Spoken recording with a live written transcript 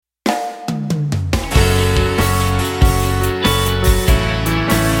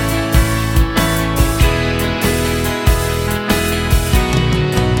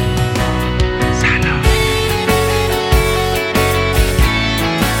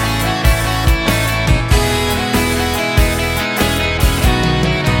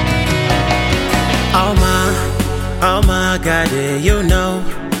Oh my God, yeah, you know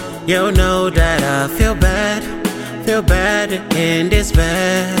that I feel bad in this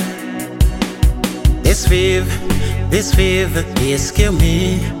bed. This fever is kill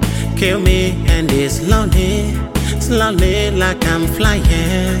me, and it's lonely like I'm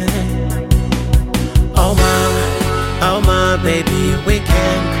flying. Oh my baby,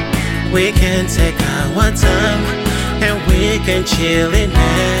 we can take our time and we can chill in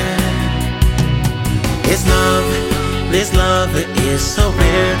there. This love is so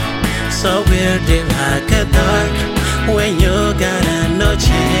weird, it like a dark when you got no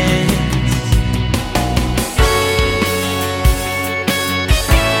chance.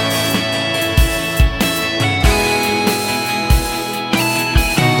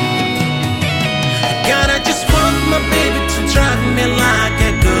 God, I just want my baby to drive me like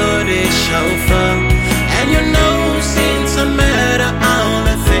a good chauffeur, and you know since I met her, I'm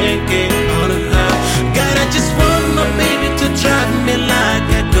only thinking on her. God, I just want my baby to drive me like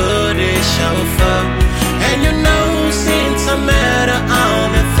a good chauffeur, and you know since I met her, I'm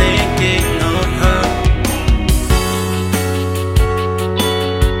only thinking on her.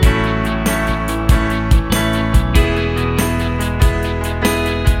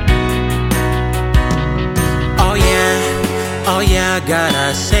 Oh yeah, I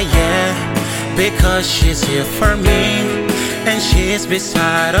gotta say yeah, because she's here for me, and she's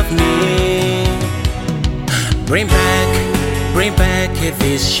beside of me. Bring back if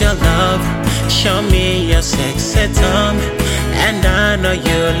it's your love. Show me your sexy tongue, and I know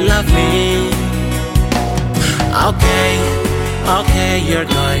you love me. Okay, you're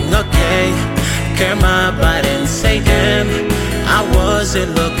going okay. Curl my butt and say damn, I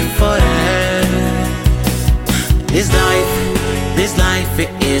wasn't looking for that. This life it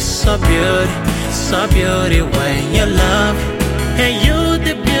is so beauty when you love, and you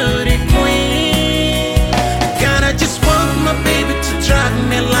the beauty queen. God, I just want my baby to drive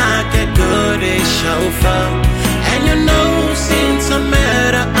me like a good chauffeur, and you know since I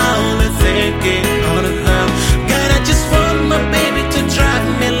met her, I'm only thinking on her. God, I just want my baby to drive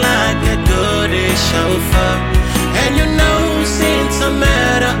me like a good chauffeur, and you know since I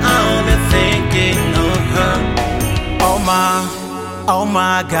met her, I'm only thinking on her. Oh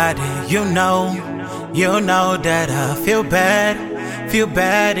my God, you know that I feel bad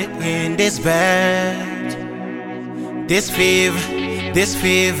in this bed. This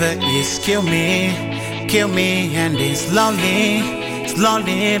fever is kill me, and it's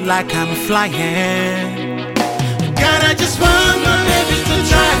lonely like I'm flying. God, I just want my baby to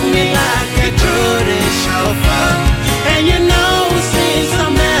drive me like a good chauffeur, and you know since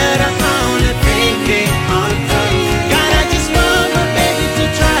I'm